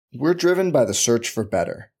We're driven by the search for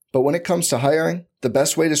better. But when it comes to hiring, the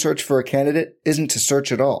best way to search for a candidate isn't to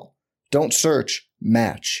search at all. Don't search,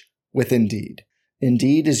 match with Indeed.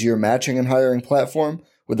 Indeed is your matching and hiring platform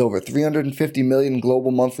with over 350 million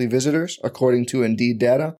global monthly visitors, according to Indeed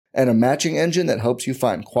data, and a matching engine that helps you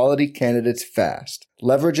find quality candidates fast.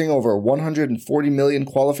 Leveraging over 140 million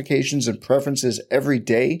qualifications and preferences every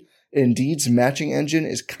day, Indeed's matching engine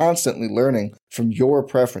is constantly learning from your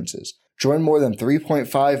preferences. Join more than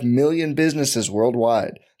 3.5 million businesses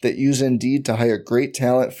worldwide that use Indeed to hire great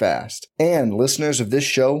talent fast. And listeners of this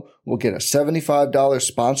show will get a $75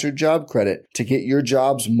 sponsored job credit to get your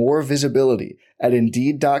jobs more visibility at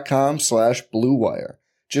Indeed.com/Blue Wire.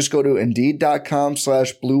 Just go to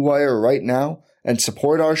Indeed.com/Blue Wire right now and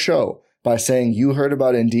support our show by saying you heard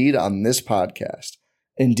about Indeed on this podcast.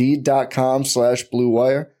 Indeed.com/Blue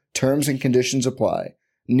Wire. Terms and conditions apply.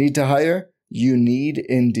 Need to hire? You need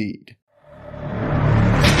Indeed.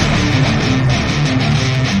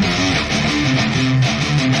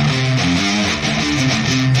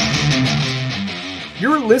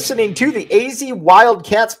 You're listening to the AZ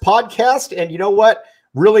Wildcats podcast, and you know what?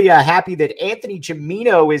 Really happy that Anthony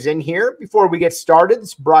Gimino is in here. Before we get started,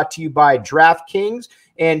 it's brought to you by DraftKings,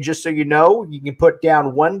 and just so you know, you can put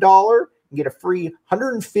down $1 and get a free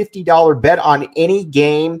 $150 bet on any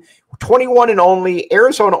game. 21 and only,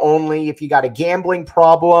 Arizona only. If you got a gambling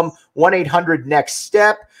problem,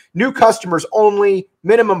 1-800-NEXT-STEP. New customers only,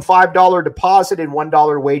 minimum $5 deposit and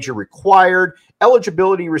 $1 wager required.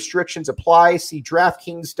 Eligibility restrictions apply. See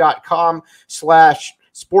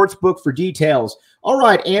DraftKings.com/sportsbook for details. All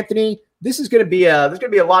right, Anthony, this is going to be a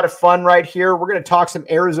lot of fun right here. We're going to talk some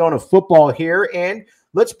Arizona football here, and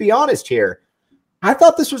let's be honest here. I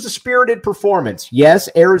thought this was a spirited performance. Yes,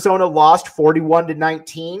 Arizona lost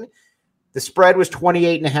 41-19. The spread was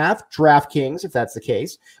 28.5, DraftKings, if that's the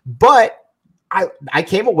case. But I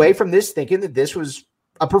came away from this thinking that this was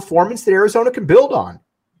a performance that Arizona can build on.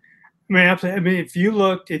 I mean, absolutely. I mean,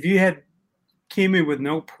 if you had came in with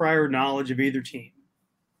no prior knowledge of either team,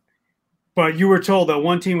 but you were told that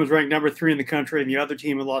one team was ranked number 3 in the country and the other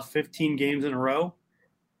team had lost 15 games in a row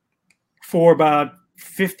for about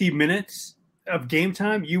 50 minutes of game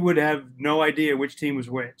time, you would have no idea which team was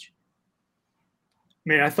which. I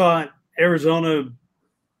mean, I thought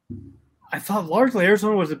largely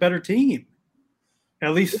Arizona was a better team,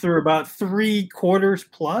 at least through about 3 quarters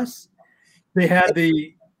plus. They had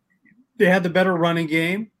the better running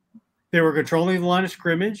game. They were controlling the line of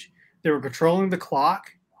scrimmage. They were controlling the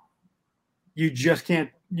clock. You just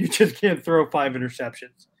can't throw 5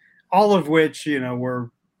 interceptions, all of which,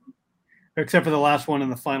 were, except for the last one in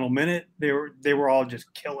the final minute, they were all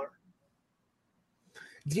just killer.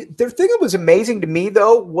 The thing that was amazing to me,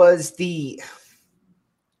 though, was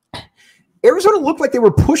Arizona looked like they were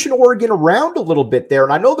pushing Oregon around a little bit there.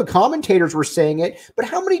 And I know the commentators were saying it, but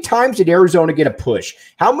how many times did Arizona get a push?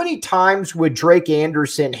 How many times would Drake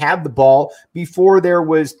Anderson have the ball before there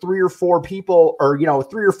was 3 or 4 people or,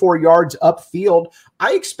 3 or 4 yards upfield?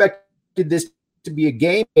 I expected this to be a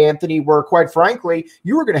game, Anthony, where, quite frankly,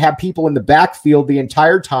 you were going to have people in the backfield the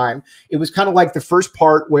entire time. It was kind of like the first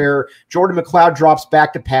part where Jordan McLeod drops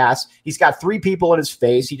back to pass. He's got 3 people in his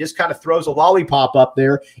face. He just kind of throws a lollipop up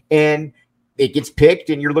there, and it gets picked,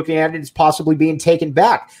 and you're looking at it as possibly being taken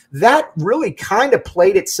back. That really kind of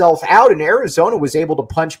played itself out, and Arizona was able to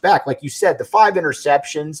punch back. Like you said, the 5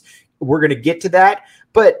 interceptions, we're going to get to that.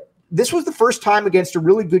 But this was the first time against a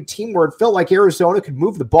really good team where it felt like Arizona could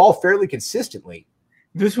move the ball fairly consistently.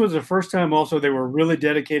 This was the first time also they were really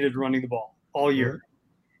dedicated to running the ball all year.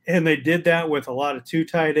 And they did that with a lot of 2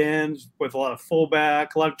 tight ends, with a lot of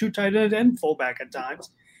fullback, a lot of 2 tight ends and fullback at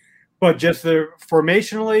times. But just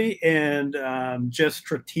formationally and just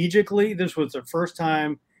strategically, this was the first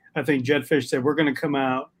time I think Jedd Fisch said, we're going to come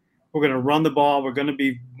out, we're going to run the ball, we're going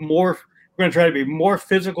to try to be more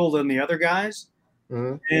physical than the other guys.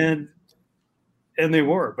 Mm-hmm. And they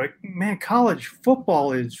were. But, man, college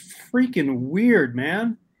football is freaking weird,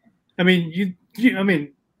 man. I mean,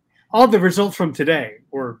 all the results from today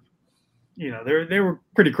were, they were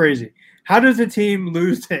pretty crazy. How does a team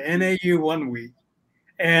lose to NAU one week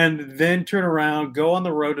and then turn around, go on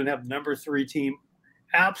the road, and have the number 3 team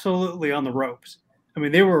absolutely on the ropes? I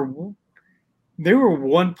mean, they were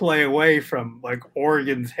one play away from, like,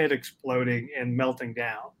 Oregon's head exploding and melting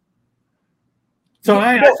down. So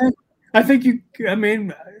I think I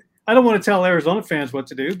don't want to tell Arizona fans what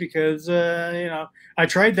to do because, I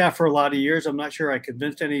tried that for a lot of years. I'm not sure I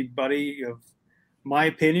convinced anybody of my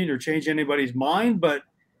opinion or changed anybody's mind, but,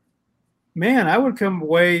 man, I would come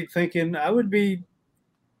away thinking I would be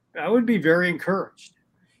very encouraged.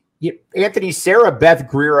 Yeah, Anthony, Sarah Beth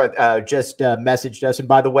Greer just messaged us. And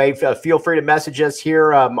by the way, feel free to message us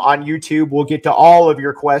here on YouTube. We'll get to all of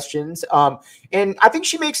your questions. And I think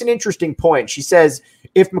she makes an interesting point. She says,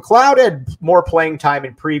 if McLeod had more playing time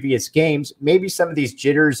in previous games, maybe some of these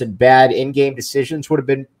jitters and bad in-game decisions would have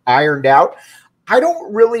been ironed out. I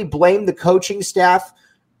don't really blame the coaching staff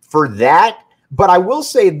for that. But I will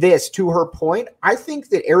say this, to her point, I think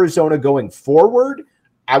that Arizona going forward,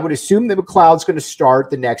 I would assume that McLeod's going to start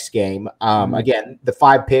the next game. Again, the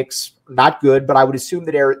 5 picks, not good, but I would assume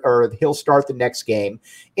that he'll start the next game.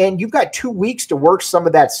 And you've got 2 weeks to work some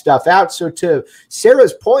of that stuff out. So to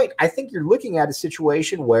Sarah's point, I think you're looking at a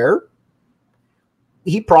situation where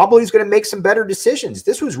he probably is going to make some better decisions.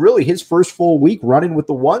 This was really his first full week running with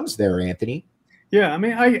the ones there, Anthony. Yeah, I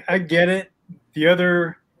mean, I get it. The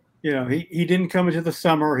other, he didn't come into the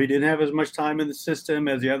summer. He didn't have as much time in the system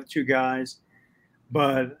as the other 2 guys.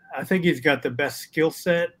 But I think he's got the best skill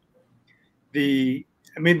set. The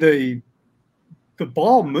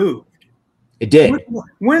ball moved. It did.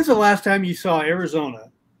 When's the last time you saw Arizona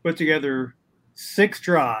put together 6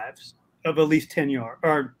 drives of at least 10 yards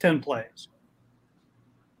or 10 plays?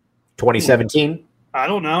 2017. I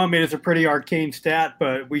don't know. I mean, it's a pretty arcane stat,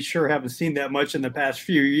 but we sure haven't seen that much in the past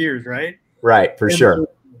few years, right? Right, for sure.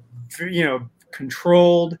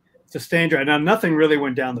 Controlled, sustained drive. Now, nothing really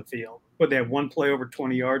went down the field. But they had 1 play over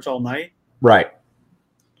 20 yards all night. Right.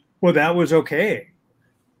 Well, that was okay.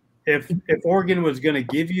 If Oregon was going to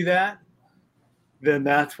give you that, then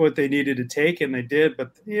that's what they needed to take, and they did.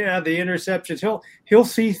 But yeah, the interceptions, he'll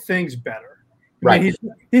see things better. Right. I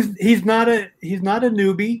mean, he's not a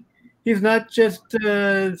newbie. He's not just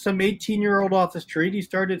some 18-year-old off the street. He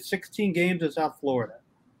started 16 games in South Florida.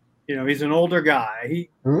 He's an older guy.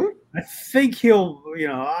 I think he'll.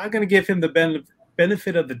 I'm going to give him the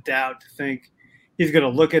benefit of the doubt to think he's going to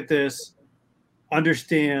look at this,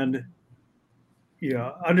 understand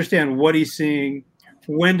what he's seeing,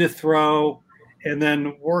 when to throw, and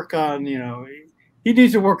then work on, he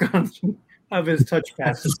needs to work on some of his touch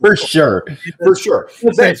passes. For sure.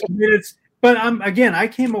 But I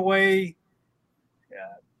came away,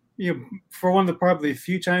 for one of the probably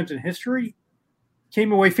few times in history,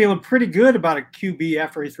 came away feeling pretty good about a QB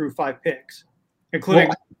after he threw 5 picks,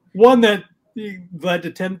 including one that led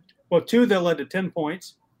to 10. Well, 2 that led to 10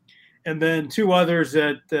 points, and then 2 others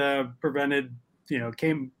that prevented,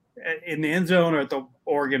 came in the end zone or at the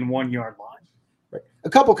Oregon 1-yard line. Right. A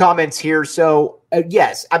couple comments here. So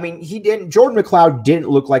yes, I mean, Jordan McLeod didn't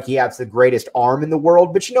look like he has the greatest arm in the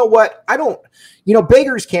world, but you know what?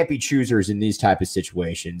 Beggars can't be choosers in these type of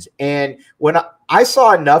situations. And when I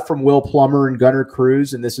saw enough from Will Plummer and Gunnar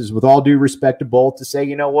Cruz, and this is with all due respect to both, to say,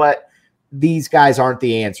 you know what? These guys aren't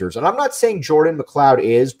the answers. And I'm not saying Jordan McLeod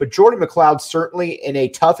is, but Jordan McLeod certainly in a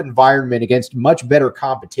tough environment against much better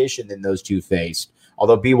competition than those 2 faced.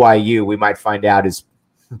 Although BYU, we might find out, is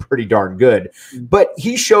pretty darn good. But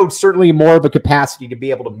he showed certainly more of a capacity to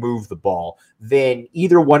be able to move the ball than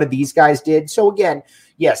either one of these guys did. So again,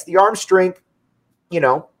 yes, the arm strength,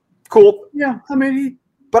 cool. Yeah, I mean,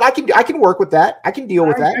 but I can work with that. I can deal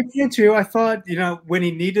with that. I can too. I thought, when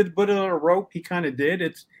he needed to put it on a rope, he kind of did.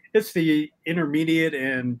 It's the intermediate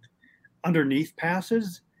and underneath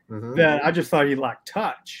passes that I just thought he lacked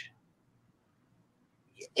touch.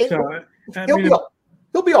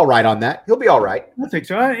 He'll be all right on that. He'll be all right. I think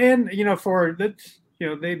so. And for that,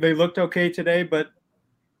 they looked okay today, but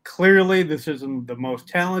clearly this isn't the most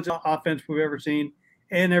talented offense we've ever seen.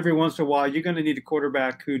 And every once in a while, you're going to need a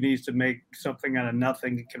quarterback who needs to make something out of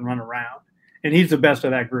nothing and can run around. And he's the best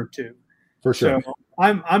of that group too. For sure. So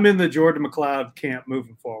I'm in the Jordan McLeod camp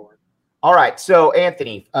moving forward. All right. So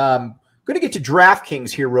Anthony, going to get to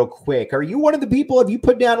DraftKings here real quick. Are you one of the people? Have you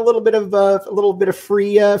put down a little bit of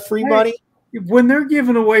free money? When they're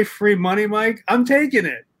giving away free money, Mike, I'm taking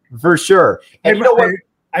it for sure. And you know what?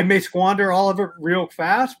 I may squander all of it real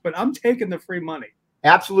fast, but I'm taking the free money.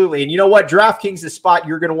 Absolutely. And you know what? DraftKings is the spot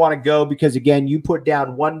you're going to want to go because, again, you put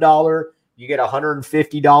down $1, you get a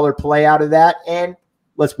 $150 play out of that. And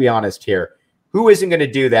let's be honest here. Who isn't going to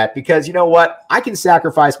do that? Because you know what? I can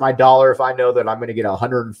sacrifice my dollar if I know that I'm going to get a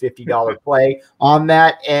 $150 play on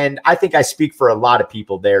that. And I think I speak for a lot of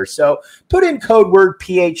people there. So put in code word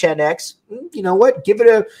PHNX. You know what? Give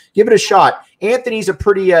it a shot. Anthony's a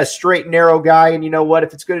pretty straight and narrow guy. And you know what?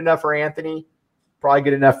 If it's good enough for Anthony, probably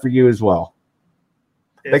good enough for you as well.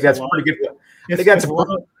 I think that's pretty good. It's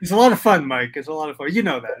a lot of fun, Mike. It's a lot of fun. You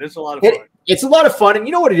know that. It's a lot of fun. It's a lot of fun. And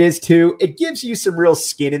you know what it is, too? It gives you some real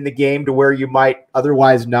skin in the game to where you might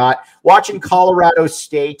otherwise not. Watching Colorado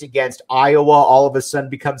State against Iowa all of a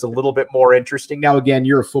sudden becomes a little bit more interesting. Now, again,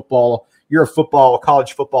 you're a football you're a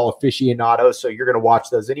college football aficionado, so you're going to watch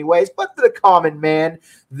those anyways. But the common man,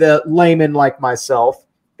 the layman like myself,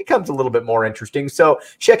 becomes a little bit more interesting. So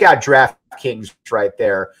check out DraftKings right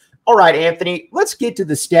there. All right, Anthony, let's get to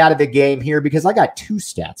the stat of the game here because I got 2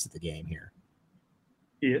 stats of the game here.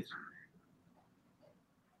 Yes.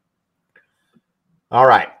 All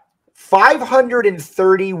right.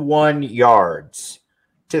 531 yards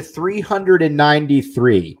to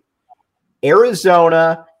 393.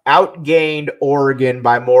 Arizona outgained Oregon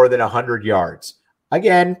by more than 100 yards.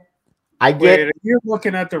 Again, you're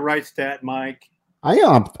looking at the right stat, Mike. I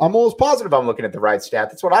am. I'm almost positive I'm looking at the right stat.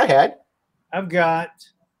 That's what I had. I've got.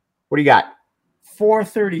 What do you got?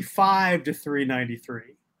 435 to 393.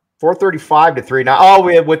 435 to 390.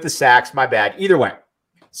 Oh, with the sacks. My bad. Either way.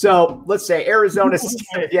 So let's say Arizona.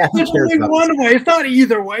 Yeah, it's only one way. It's not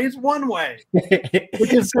either way. It's one way,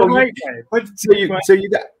 which is the right way. But so you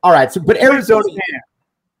got all right. So, but Arizona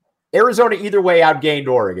either way outgained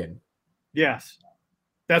Oregon. Yes,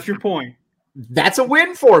 that's your point. That's a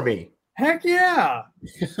win for me. Heck yeah!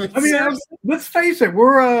 I mean, let's face it.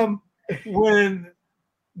 We're when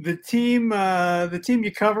the team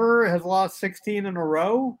you cover has lost 16 in a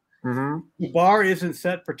row. Mm-hmm. The bar isn't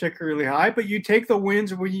set particularly high, but you take the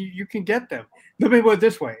wins when you can get them. Let me put it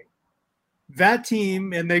this way. That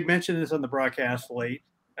team, and they mentioned this on the broadcast late,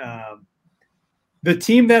 the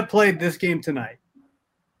team that played this game tonight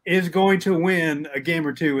is going to win a game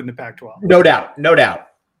or two in the Pac-12. No doubt.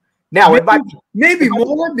 Now, maybe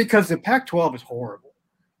more because the Pac-12 is horrible.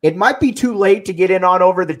 It might be too late to get in on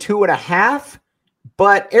over the 2.5,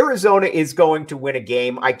 but Arizona is going to win a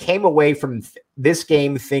game. I came away from this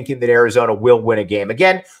game thinking that Arizona will win a game.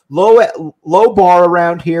 Again, low bar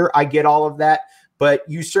around here. I get all of that, but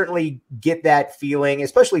you certainly get that feeling,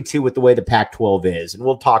 especially too with the way the Pac-12 is, and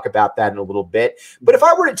we'll talk about that in a little bit. But if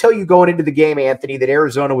I were to tell you going into the game, Anthony, that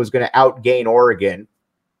Arizona was going to outgain Oregon,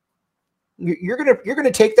 you're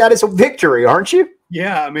gonna take that as a victory, aren't you?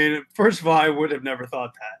 Yeah, I mean, first of all, I would have never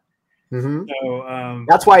thought that. Mm-hmm. So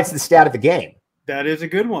that's why it's the stat of the game. That is a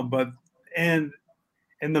good one, but and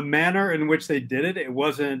the manner in which they did it, it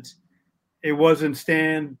wasn't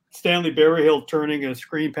Stanley Berryhill turning a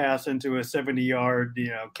screen pass into a 70-yard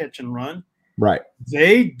catch and run. Right.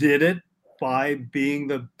 They did it by being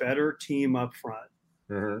the better team up front.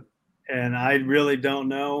 Mm-hmm. And I really don't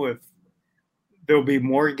know if there'll be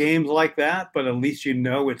more games like that, but at least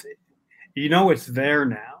it's there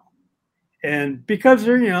now. And because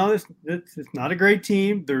they're, it's not a great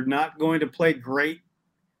team, they're not going to play great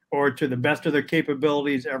or to the best of their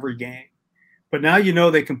capabilities every game. But now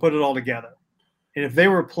they can put it all together. And if they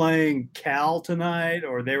were playing Cal tonight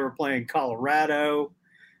or they were playing Colorado,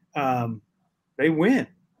 they win.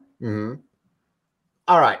 Mm-hmm.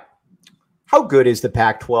 All right. How good is the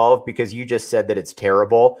Pac-12? Because you just said that it's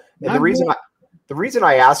terrible. And the reason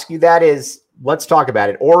I ask you that is, let's talk about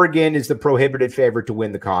it. Oregon is the prohibited favorite to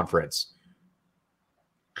win the conference.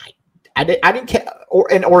 I didn't care,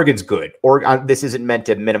 and Oregon's good. This isn't meant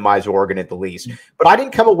to minimize Oregon at the least, but I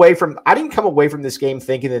didn't come away from this game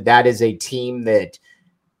thinking that is a team that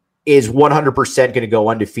is 100% going to go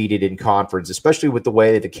undefeated in conference, especially with the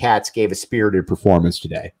way that the Cats gave a spirited performance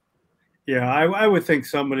today. Yeah, I would think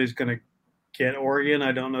somebody's going to get Oregon.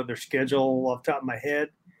 I don't know their schedule off the top of my head,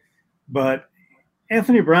 but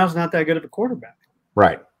Anthony Brown's not that good of a quarterback.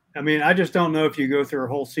 Right. I mean, I just don't know if you go through a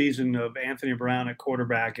whole season of Anthony Brown at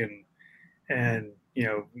quarterback and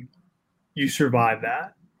you survive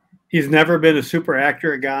that. He's never been a super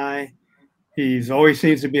accurate guy. He's always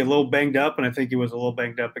seems to be a little banged up, and I think he was a little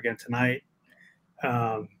banged up again tonight.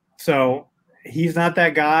 So he's not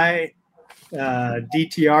that guy.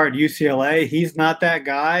 DTR at UCLA, he's not that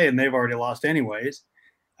guy, and they've already lost anyways.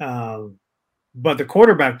 But the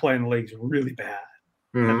quarterback play in the league is really bad.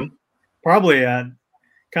 Mm-hmm. I mean, probably at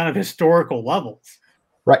kind of historical levels.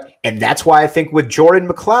 Right. And that's why I think with Jordan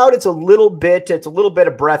McLeod, it's a little bit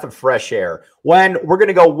of breath of fresh air. When we're going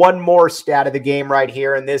to go one more stat of the game right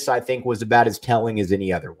here, and this I think was about as telling as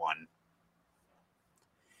any other one.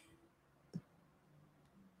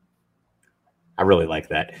 I really like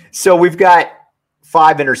that. So we've got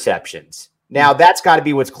 5 interceptions. Now that's got to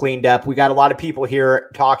be what's cleaned up. We got a lot of people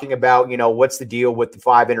here talking about, what's the deal with the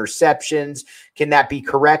 5 interceptions? Can that be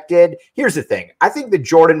corrected? Here's the thing. I think that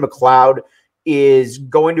Jordan McLeod is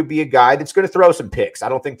going to be a guy that's going to throw some picks. I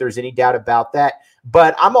don't think there's any doubt about that.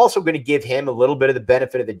 But I'm also going to give him a little bit of the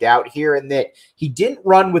benefit of the doubt here in that he didn't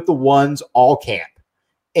run with the ones all camp.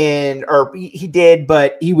 Or he did,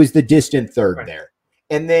 but he was the distant third there.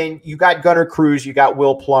 And then you got Gunnar Cruz, you got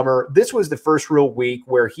Will Plummer. This was the first real week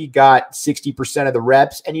where he got 60% of the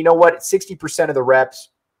reps. And you know what? 60% of the reps,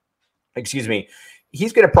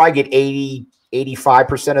 he's going to probably get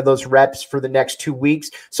 85% of those reps for the next 2 weeks.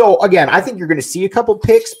 So again, I think you're going to see a couple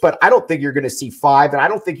picks, but I don't think you're going to see 5. And I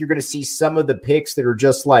don't think you're going to see some of the picks that are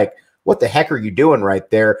just like, what the heck are you doing right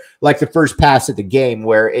there? Like the first pass of the game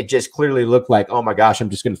where it just clearly looked like, oh my gosh, I'm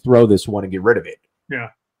just going to throw this one and get rid of it. Yeah.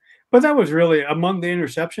 But that was really among the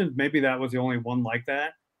interceptions. Maybe that was the only one like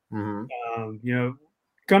that.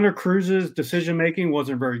 Gunnar Cruz's decision-making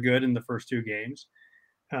wasn't very good in the first 2 games.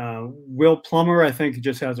 Will Plummer, I think,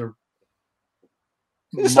 just has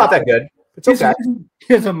it's not that good. It's okay.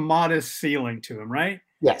 He has a modest ceiling to him, right?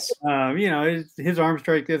 Yes. His arm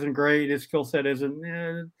strength isn't great. His skill set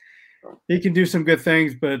isn't. He can do some good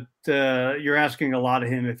things, but you're asking a lot of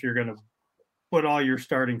him if you're going to put all your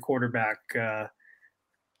starting quarterback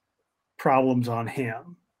problems on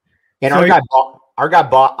him. And so our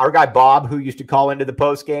guy Bob, who used to call into the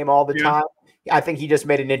post game all the time, I think he just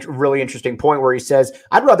made a really interesting point where he says,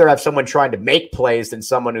 I'd rather have someone trying to make plays than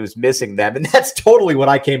someone who's missing them. And that's totally what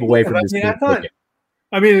I came away from this game.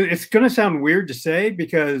 It's going to sound weird to say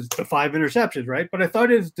because the 5 interceptions, right? But I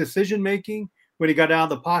thought his decision-making when he got out of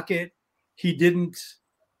the pocket, he didn't,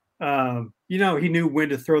 he knew when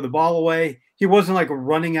to throw the ball away. He wasn't like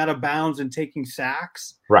running out of bounds and taking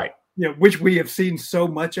sacks. Right. Which we have seen so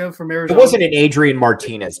much of from Arizona. It wasn't an Adrian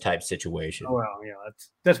Martinez type situation. Oh, well,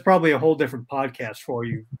 that's probably a whole different podcast for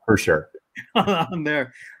you. For sure. On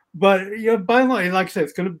there. But, by and large, like I said,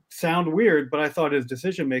 it's going to sound weird, but I thought his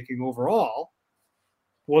decision-making overall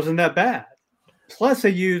wasn't that bad. Plus, they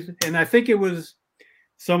used, and I think it was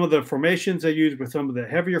some of the formations they used with some of the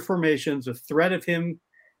heavier formations, the threat of him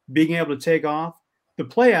being able to take off, the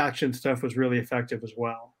play action stuff was really effective as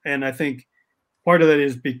well. And I think part of that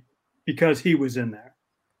is because he was in there.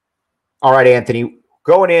 All right, Anthony,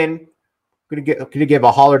 going in, going to give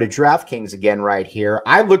a holler to DraftKings again right here.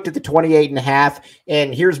 I looked at the 28.5,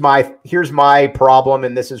 and here's my problem,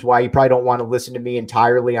 and this is why you probably don't want to listen to me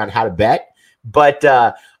entirely on how to bet. But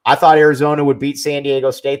I thought Arizona would beat San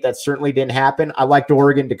Diego State. That certainly didn't happen. I liked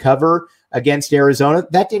Oregon to cover against Arizona.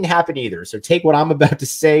 That didn't happen either. So take what I'm about to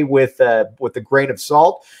say with a grain of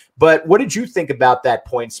salt. But what did you think about that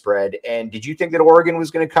point spread? And did you think that Oregon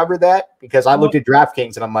was going to cover that? Because I looked at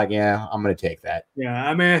DraftKings and I'm like, yeah, I'm going to take that.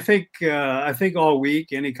 Yeah, I think all week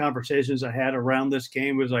any conversations I had around this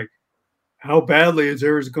game was like, how badly is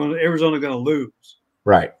Arizona going to lose?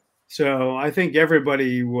 Right. So I think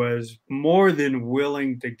everybody was more than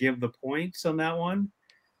willing to give the points on that one.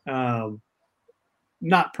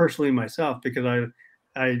 Not personally myself, because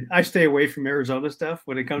I stay away from Arizona stuff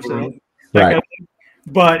when it comes to that kind of thing.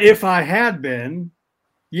 But if I had been,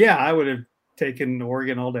 I would have taken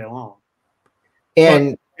Oregon all day long.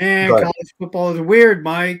 And college football is weird,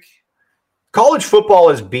 Mike. College football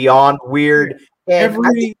is beyond weird.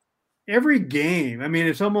 Every game. I mean,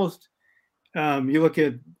 it's almost you look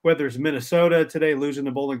at whether it's Minnesota today losing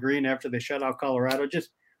to Bowling Green after they shut out Colorado, just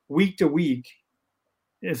week to week,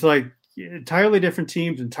 it's like entirely different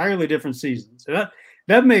teams, entirely different seasons. So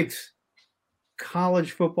that makes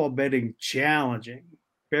college football betting challenging,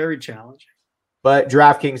 very challenging. But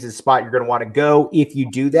DraftKings is the spot you're going to want to go if you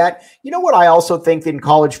do that. You know what I also think in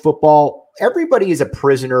college football, everybody is a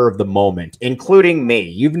prisoner of the moment, including me.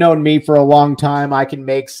 You've known me for a long time. I can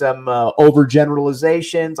make some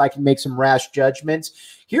overgeneralizations. I can make some rash judgments.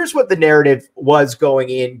 Here's what the narrative was going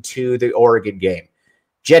into the Oregon game.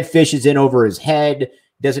 Jedd Fisch is in over his head,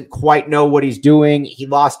 doesn't quite know what he's doing. He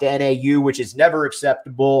lost to NAU, which is never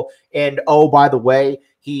acceptable. And, oh, by the way,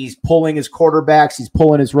 he's pulling his quarterbacks. He's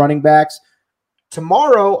pulling his running backs.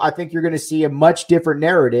 Tomorrow, I think you're going to see a much different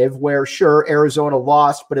narrative where, sure, Arizona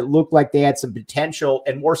lost, but it looked like they had some potential.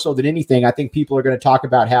 And more so than anything, I think people are going to talk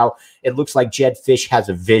about how it looks like Jedd Fisch has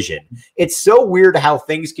a vision. It's so weird how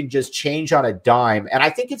things can just change on a dime. And I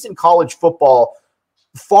think it's in college football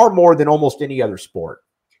far more than almost any other sport.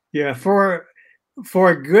 Yeah, for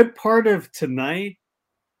a good part of tonight,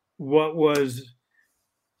 what was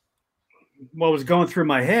going through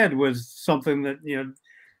my head was something that,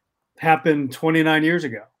 happened 29 years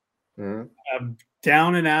ago. Mm-hmm. A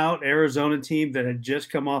down and out Arizona team that had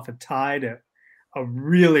just come off a tie to a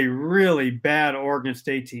really, really bad Oregon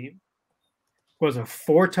State team was a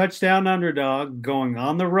 4-touchdown underdog going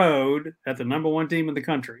on the road at the number 1 team in the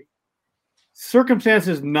country.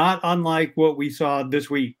 Circumstances not unlike what we saw this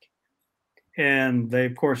week. And they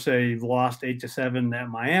lost 8-7 at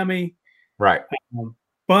Miami. Right.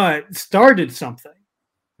 But started something.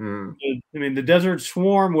 I mean, the Desert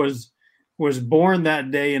Swarm was born that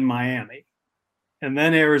day in Miami. And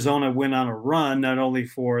then Arizona went on a run, not only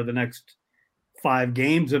for the next 5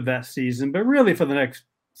 games of that season, but really for the next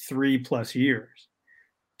 3+ years.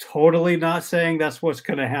 Totally not saying that's what's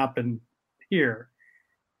going to happen here.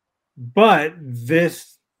 But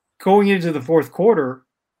this going into the fourth quarter,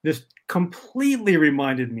 this completely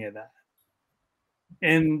reminded me of that.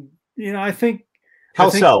 And, I think. How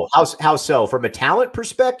so? From a talent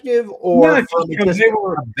perspective or from just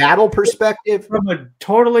a battle perspective? From a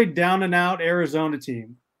totally down and out Arizona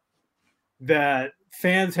team that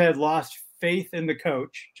fans had lost faith in the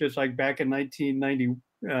coach, just like back in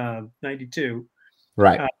 1992.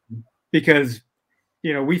 Right. Because,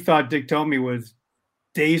 we thought Dick Tomey was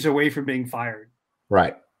days away from being fired.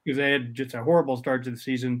 Right. Because they had just a horrible start to the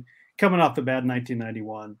season coming off the bat in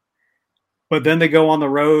 1991. But then they go on the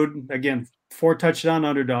road, again, 4 touchdown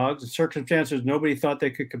underdogs, in circumstances nobody thought they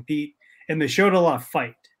could compete, and they showed a lot of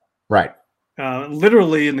fight. Right.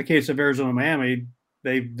 Literally, in the case of Arizona Miami,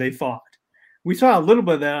 they fought. We saw a little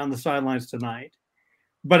bit of that on the sidelines tonight.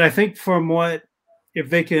 But I think if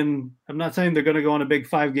they can, I'm not saying they're going to go on a big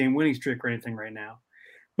 5-game winning streak or anything right now,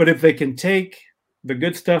 but if they can take the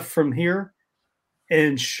good stuff from here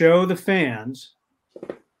and show the fans,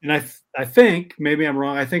 and I think, maybe I'm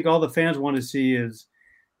wrong, I think all the fans want to see is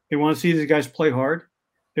they want to see these guys play hard.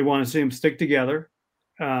 They want to see them stick together.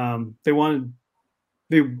 They want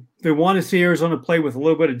to see Arizona play with a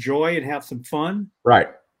little bit of joy and have some fun. Right.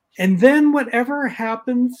 And then whatever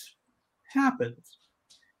happens, happens.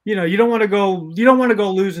 You don't want to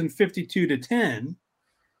go losing 52-10.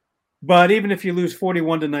 But even if you lose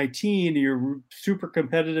 41-19, and you're super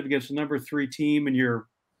competitive against the number 3 team, and you're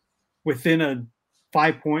within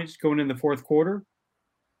 5 points going in the fourth quarter,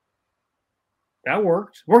 that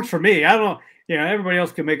works. Works for me. I don't know. Everybody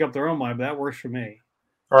else can make up their own mind, but that works for me.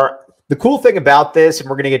 All right. The cool thing about this, and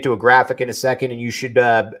we're going to get to a graphic in a second, and you should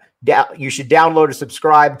download or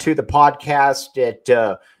subscribe to the podcast at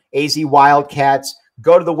AZ Wildcats.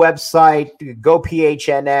 Go to the website, go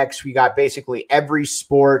PHNX. We got basically every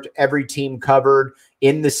sport, every team covered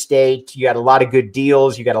in the state. You got a lot of good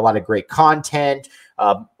deals. You got a lot of great content,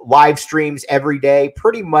 live streams every day,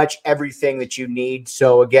 pretty much everything that you need.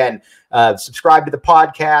 So again, subscribe to the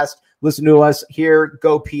podcast, listen to us here,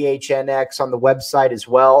 go PHNX on the website as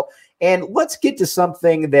well. And let's get to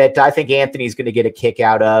something that I think Anthony's going to get a kick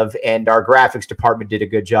out of, and our graphics department did a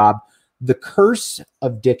good job. The curse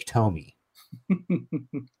of Dick Tomey.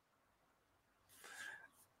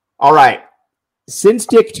 All right. Since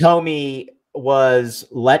Dick Tomey was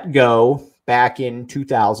let go back in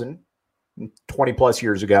 2000, 20 plus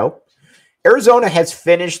years ago, Arizona has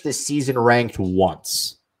finished the season ranked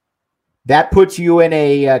once. That puts you in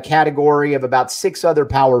a category of about 6 other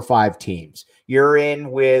Power 5 teams. You're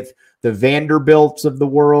in with the Vanderbilts of the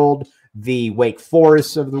world, the Wake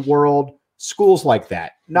Forests of the world, schools like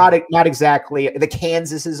that. Not exactly the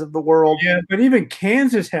Kansases of the world. Yeah, but even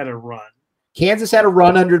Kansas had a run. Kansas had a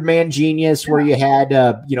run under Mangenius where you had,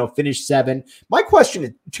 finished 7. My question is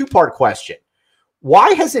a 2-part question.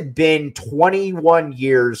 Why has it been 21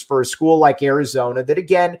 years for a school like Arizona that,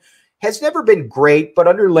 again, has never been great, but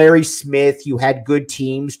under Larry Smith, you had good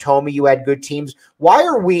teams. Tomey, you had good teams. Why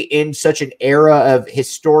are we in such an era of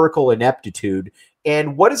historical ineptitude?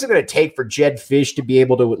 And what is it going to take for Jedd Fisch to be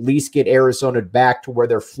able to at least get Arizona back to where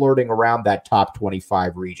they're flirting around that top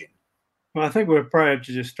 25 region? Well, I think we'll probably have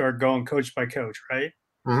to just start going coach by coach, right?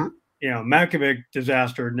 Mm-hmm. Makovic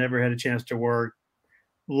disaster, never had a chance to work.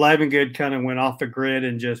 Livengood kind of went off the grid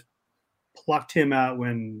and just plucked him out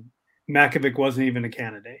when Makovic wasn't even a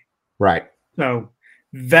candidate. Right. So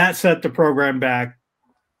that set the program back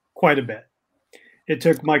quite a bit. It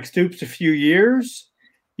took Mike Stoops a few years.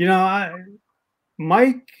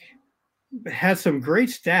 Mike had some great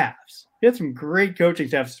staffs. He had some great coaching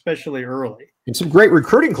staffs, especially early. And some great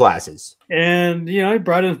recruiting classes. And, he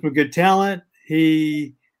brought in some good talent.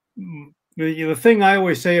 The thing I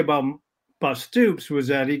always say about Stoops was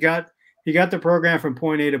that he got the program from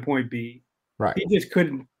point A to point B. Right. He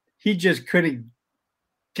just couldn't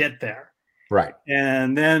get there. Right.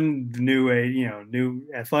 And then the new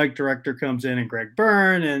athletic director comes in, and Greg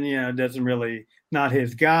Byrne, and doesn't really, not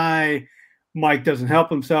his guy. Mike doesn't help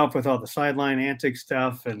himself with all the sideline antic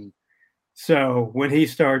stuff, and so when he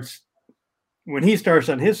starts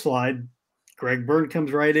on his slide, Greg Byrne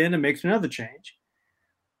comes right in and makes another change.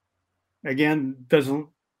 Again,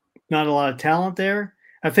 not a lot of talent there.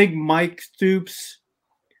 I think Mike Stoops,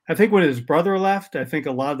 when his brother left, I think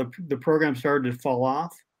a lot of the program started to fall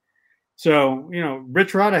off. So,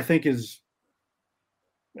 Rich Rod, I think, is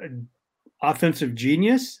an offensive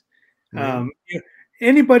genius. Mm-hmm.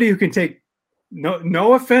 Anybody who can take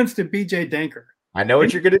no offense to BJ Denker. I know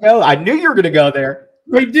what you're going to go. I knew you were going to go there.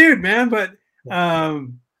 Great dude, man. But,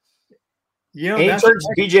 he turns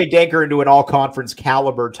BJ Denker into an all-conference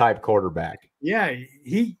caliber type quarterback. Yeah,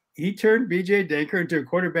 he turned BJ Denker into a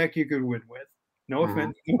quarterback you could win with. No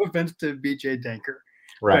offense, no offense to BJ Denker,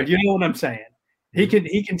 Right. but you know what I'm saying. He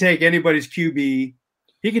can take anybody's QB.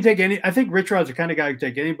 He can take any. I think Rich Rod's the kind of guy who can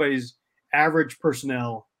take anybody's average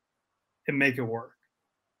personnel and make it work.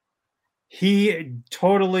 He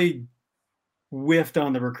totally whiffed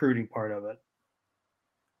on the recruiting part of it.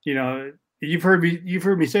 You know, you've heard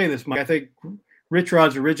me say this, Mike. I think Rich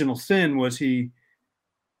Rod's original sin was he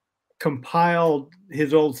compiled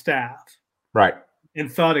his old staff, right,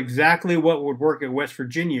 and thought exactly what would work at West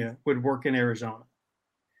Virginia would work in Arizona.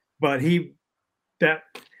 But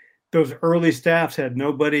those early staffs had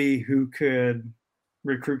nobody who could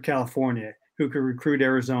recruit California, who could recruit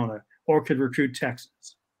Arizona, or could recruit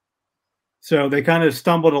Texas. So they kind of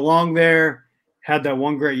stumbled along there, had that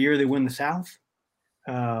one great year they win the South.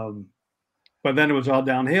 But then it was all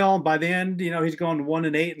downhill. By the end, he's going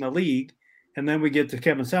 1-8 in the league. And then we get to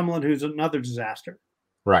Kevin Sumlin, who's another disaster.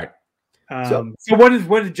 Right. So what is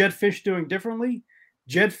Jedd Fisch doing differently?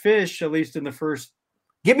 Jedd Fisch, at least in the first.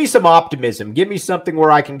 Give me some optimism. Give me something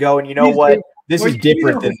where I can go. And this is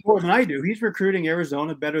different than I do. He's recruiting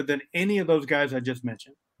Arizona better than any of those guys I just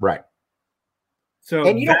mentioned. Right. So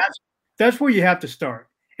that's where you have to start.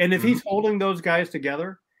 And if he's holding those guys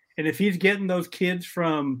together, and if he's getting those kids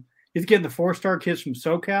he's getting the 4-star kids from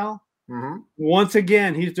SoCal, once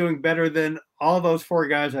again, he's doing better than all those 4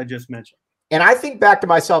 guys I just mentioned. And I think back to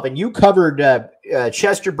myself, and you covered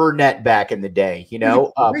Chester Burnett back in the day,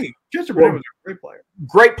 Chester Burnett was a great player.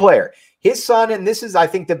 Great player. His son, and this is, I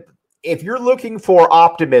think, if you're looking for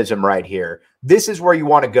optimism right here, this is where you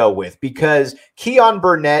want to go with, because Keon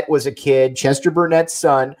Burnett was a kid, Chester Burnett's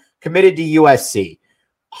son, committed to USC.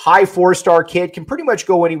 High 4-star kid, can pretty much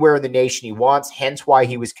go anywhere in the nation he wants, hence why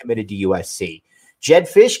he was committed to USC. Jedd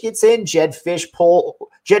Fisch gets in, Jedd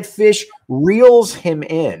Fisch reels him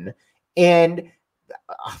in, and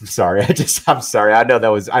I'm sorry. I know that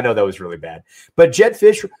was really bad. But Jedd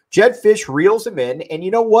Fisch reels him in, and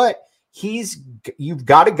you know what? You've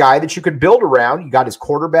got a guy that you can build around. You got his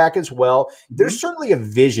quarterback as well. There's certainly a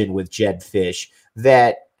vision with Jedd Fisch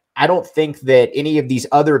that I don't think that any of these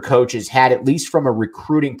other coaches had, at least from a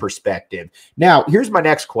recruiting perspective. Now, here's my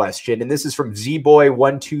next question, and this is from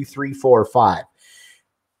ZBoy12345.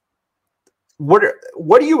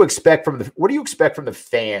 What do you expect from the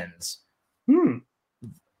fans?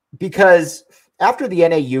 Because after the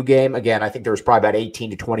NAU game, again, I think there was probably about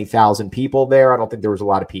 18 to 20,000 people there. I don't think there was a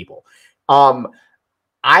lot of people. I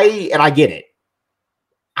get it.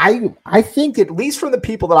 I think, at least from the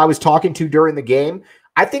people that I was talking to during the game,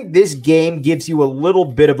 I think this game gives you a little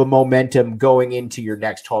bit of a momentum going into your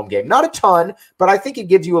next home game. Not a ton, but I think it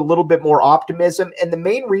gives you a little bit more optimism. And the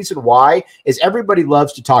main reason why is everybody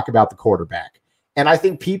loves to talk about the quarterback. And I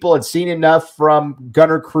think people had seen enough from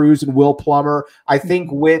Gunnar Cruz and Will Plummer. I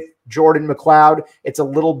think with Jordan McLeod, it's a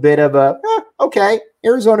little bit of okay,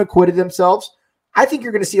 Arizona acquitted themselves. I think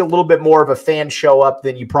you're going to see a little bit more of a fan show up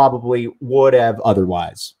than you probably would have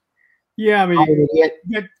otherwise. Yeah, I mean,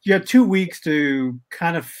 you had 2 weeks to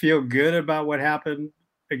kind of feel good about what happened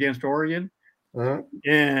against Oregon.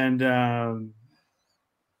 And,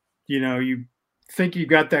 you think you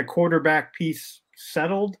got that quarterback piece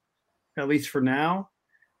settled, at least for now.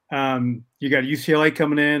 You got UCLA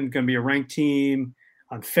coming in, going to be a ranked team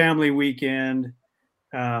on family weekend.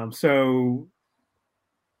 So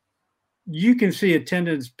you can see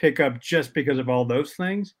attendance pick up just because of all those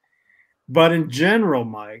things. But in general,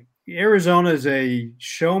 Mike, Arizona is a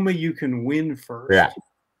show me you can win first. Yeah.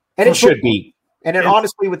 And it should be. And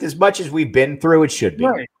honestly, with as much as we've been through, it should be.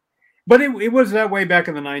 Right. But it was that way back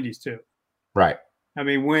in the 90s too. Right. I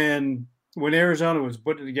mean, when Arizona was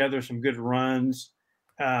putting together some good runs,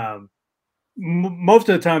 most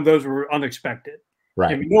of the time those were unexpected.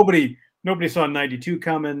 Right. I mean, nobody saw 92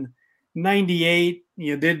 coming. 98,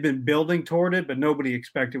 they'd been building toward it, but nobody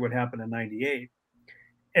expected what happened in 98.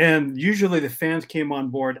 And usually the fans came on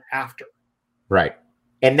board after. Right.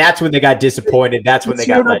 And that's when they got disappointed. That's when they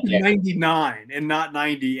got let down. 99 and not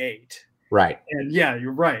 98. Right. And yeah,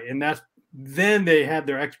 you're right. And then they had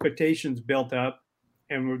their expectations built up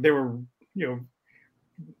and they were,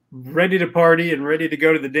 ready to party and ready to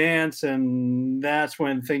go to the dance. And that's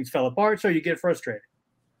when things fell apart. So you get frustrated.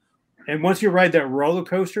 And once you ride that roller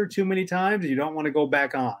coaster too many times, you don't want to go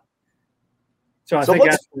back on. So I think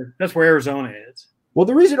that's where Arizona is. Well,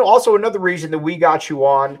 another reason that we got you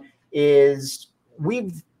on is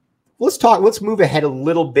let's move ahead a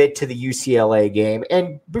little bit to the UCLA game.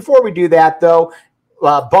 And before we do that, though,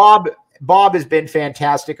 Bob has been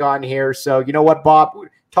fantastic on here. So you know what, Bob, we're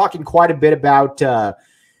talking quite a bit about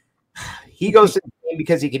he goes to the game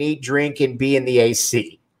because he can eat, drink, and be in the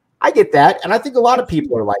AC. I get that, and I think a lot of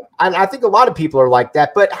people are like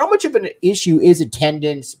that. But how much of an issue is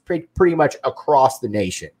attendance pretty much across the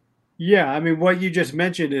nation? Yeah, I mean, what you just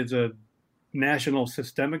mentioned is a national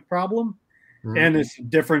systemic problem, and it's a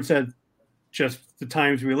difference at just the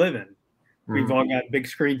times we live in. We've all got big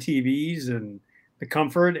screen TVs and the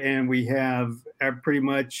comfort, and we have pretty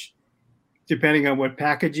much, depending on what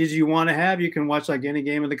packages you want to have, you can watch like any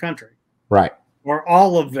game in the country, right? Or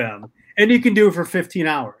all of them, and you can do it for 15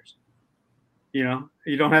 hours. You know,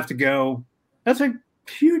 you don't have to go. That's a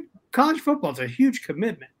huge college football. It's a huge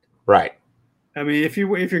commitment, right? I mean, if you're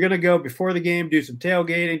going to go before the game, do some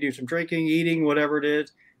tailgating, do some drinking, eating, whatever it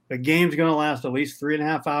is, the game's going to last at least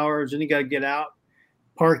 3.5 hours. Then you got to get out,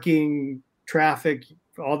 parking, traffic,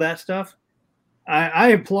 all that stuff. I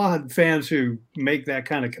applaud fans who make that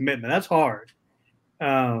kind of commitment. That's hard.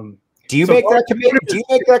 Do you make that commitment? Do you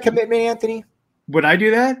make that commitment, Anthony? Would I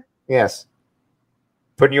do that? Yes.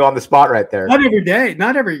 Putting you on the spot right there. Not every day.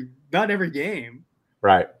 Not every game.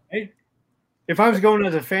 Right. If I was going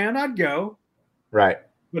as a fan, I'd go. Right.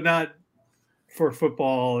 But not for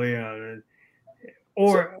football, you know.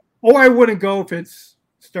 Or I wouldn't go if it's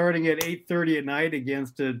starting at 8:30 at night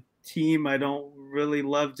against a team I don't really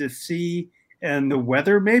love to see, and the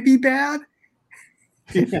weather may be bad.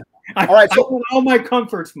 Yeah. All right, so I want all my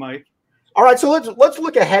comforts, Mike. All right, so let's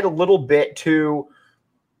look ahead a little bit to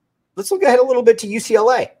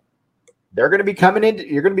UCLA. They're going to be coming in.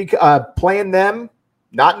 You're going to be playing them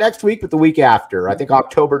not next week, but the week after. I think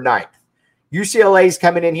October 9th. UCLA is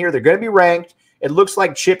coming in here. They're going to be ranked. It looks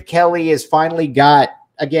like Chip Kelly has finally got.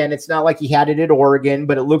 Again, it's not like he had it at Oregon,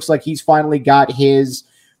 but it looks like he's finally got his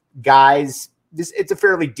guys. It's a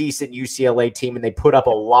fairly decent UCLA team, and they put up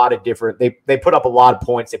a lot of different. They put up a lot of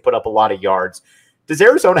points. They put up a lot of yards. Does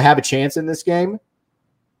Arizona have a chance in this game?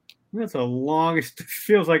 That's a long. It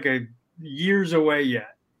feels like a years away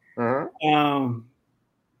yet.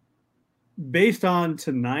 Based on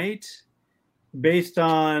tonight, I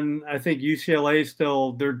think UCLA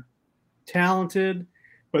still they're talented,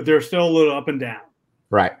 but they're still a little up and down.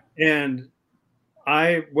 Right. And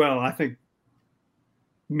I think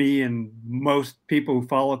me and most people who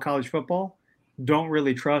follow college football don't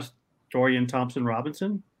really trust Dorian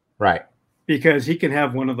Thompson-Robinson. Right. Because he can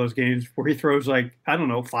have one of those games where he throws 5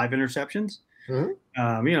 interceptions.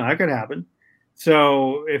 That could happen.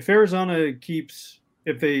 So if Arizona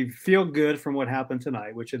if they feel good from what happened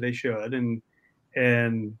tonight, which they should,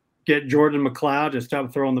 and get Jordan McLeod to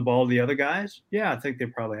stop throwing the ball to the other guys, yeah, I think they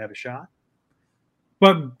probably have a shot.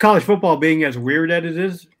 But college football being as weird as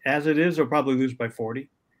it is, they'll probably lose by 40.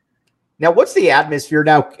 Now, what's the atmosphere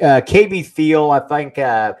now? KB Thiel, I think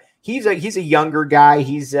he's a younger guy.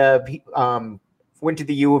 He's went to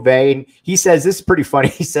the U of A, and he says this is pretty funny.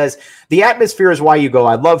 He says the atmosphere is why you go.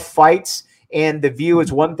 I love fights, and the view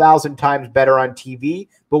is 1,000 times better on TV.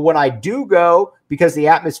 But when I do go, because the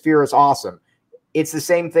atmosphere is awesome. It's the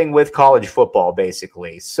same thing with college football,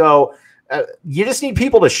 basically. So you just need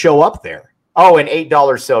people to show up there. Oh, and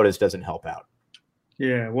 $8 sodas doesn't help out.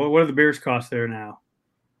 Yeah. What do the beers cost there now?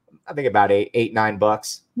 I think about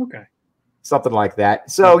 $8-9. Okay. Something like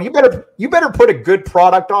that. So you better put a good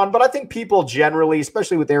product on. But I think people generally,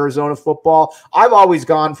 especially with Arizona football, I've always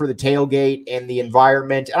gone for the tailgate and the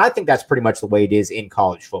environment. And I think that's pretty much the way it is in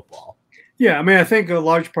college football. Yeah. I mean, I think a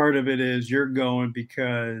large part of it is you're going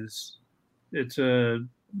because it's a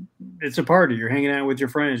party. You're hanging out with your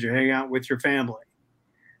friends. You're hanging out with your family.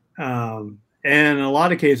 And in a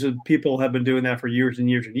lot of cases, people have been doing that for years and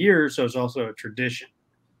years and years. So it's also a tradition.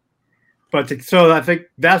 So I think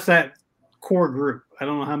that's that core group. I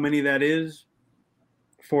don't know how many that is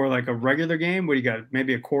for like a regular game where you got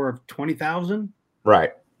maybe a core of 20,000.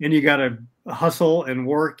 Right. And you got to hustle and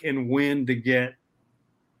work and win to get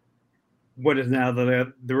what is now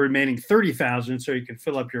the remaining 30,000 so you can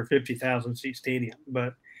fill up your 50,000 seat stadium.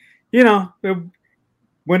 But,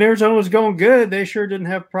 when Arizona was going good, they sure didn't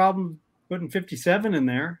have problems putting 57 in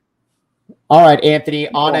there. All right, Anthony,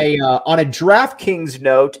 on a DraftKings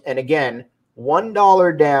note, and again,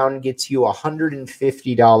 $1 down gets you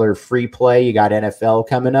 $150 free play. You got NFL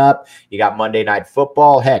coming up. You got Monday Night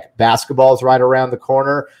Football. Heck, basketball's right around the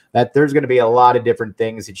corner. There's going to be a lot of different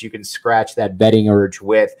things that you can scratch that betting urge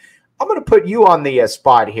with. I'm going to put you on the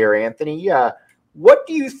spot here, Anthony. What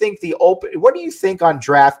do you think on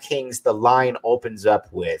DraftKings the line opens up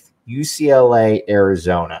with? UCLA,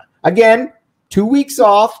 Arizona. Again, 2 weeks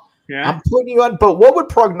off. Yeah. I'm putting you on, but what would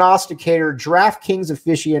prognosticator, DraftKings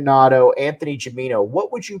aficionado, Anthony Gimino,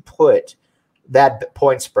 what would you put that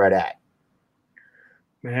point spread at?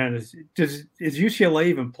 Man, is UCLA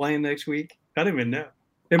even playing next week? I don't even know.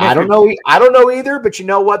 I don't know either, but you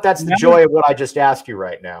know what? That's the joy of what I just asked you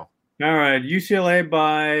right now. All right, UCLA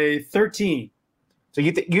by 13. So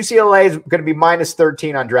you think UCLA is going to be minus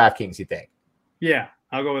 13 on DraftKings, you think? Yeah,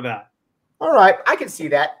 I'll go with that. All right, I can see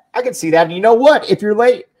that. And you know what? If you're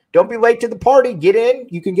late, don't be late to the party. Get in.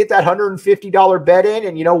 You can get that $150 bet in.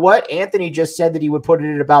 And you know what? Anthony just said that he would put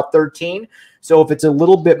it at about 13. So if it's a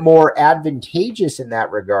little bit more advantageous in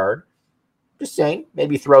that regard, just saying,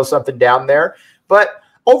 maybe throw something down there. But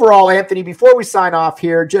overall, Anthony, before we sign off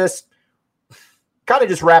here, just kind of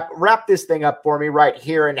just wrap this thing up for me right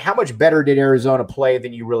here. And how much better did Arizona play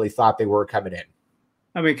than you really thought they were coming in?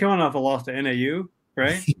 I mean, coming off a loss to NAU,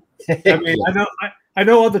 right? I mean, I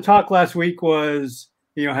know all the talk last week was,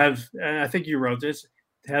 and I think you wrote this,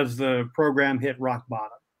 has the program hit rock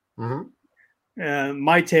bottom? Mm-hmm. And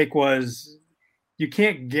my take was, you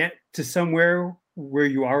can't get to somewhere where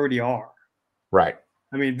you already are. Right.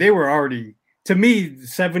 I mean, they were already, to me,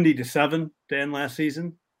 70-7 to end last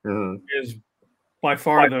season is by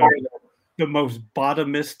far the most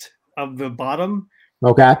bottomist of the bottom.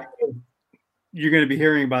 Okay. You're going to be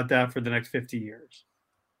hearing about that for the next 50 years.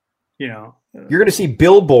 You're going to see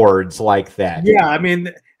billboards like that. Yeah, I mean,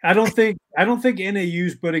 I don't think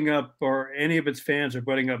NAU's putting up, or any of its fans are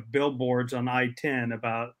putting up billboards on I-10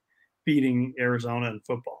 about beating Arizona in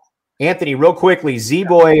football. Anthony, real quickly,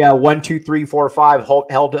 Z-Boy 12345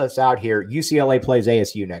 held us out here. UCLA plays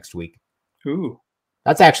ASU next week. Ooh,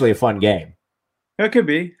 that's actually a fun game. That could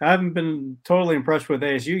be. I haven't been totally impressed with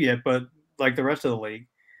ASU yet, but like the rest of the league,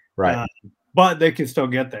 right? But they can still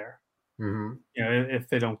get there. Mm-hmm. If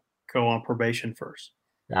they don't go on probation first.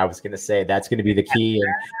 I was going to say that's going to be the key.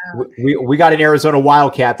 And we got an Arizona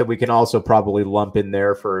Wildcat that we can also probably lump in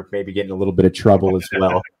there for maybe getting a little bit of trouble as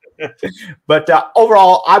well. But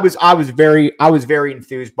overall, I was very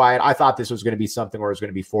enthused by it. I thought this was going to be something where it was going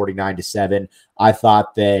to be 49-7. I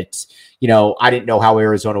thought that, I didn't know how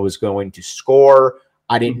Arizona was going to score.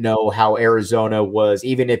 I didn't know how Arizona was,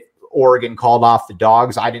 even if Oregon called off the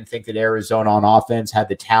dogs, I didn't think that Arizona on offense had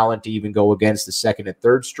the talent to even go against the second and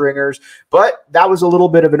third stringers. But that was a little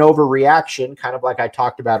bit of an overreaction, kind of like I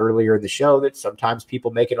talked about earlier in the show, that sometimes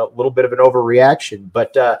people make it a little bit of an overreaction.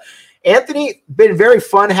 But Anthony, been very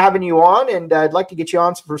fun having you on, and I'd like to get you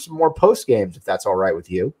on for some more post games, if that's all right with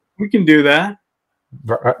you. We can do that.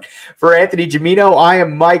 For Anthony Gimino, I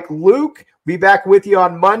am Mike Luke. Be back with you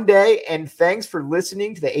on Monday, and thanks for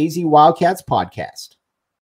listening to the AZ Wildcats podcast.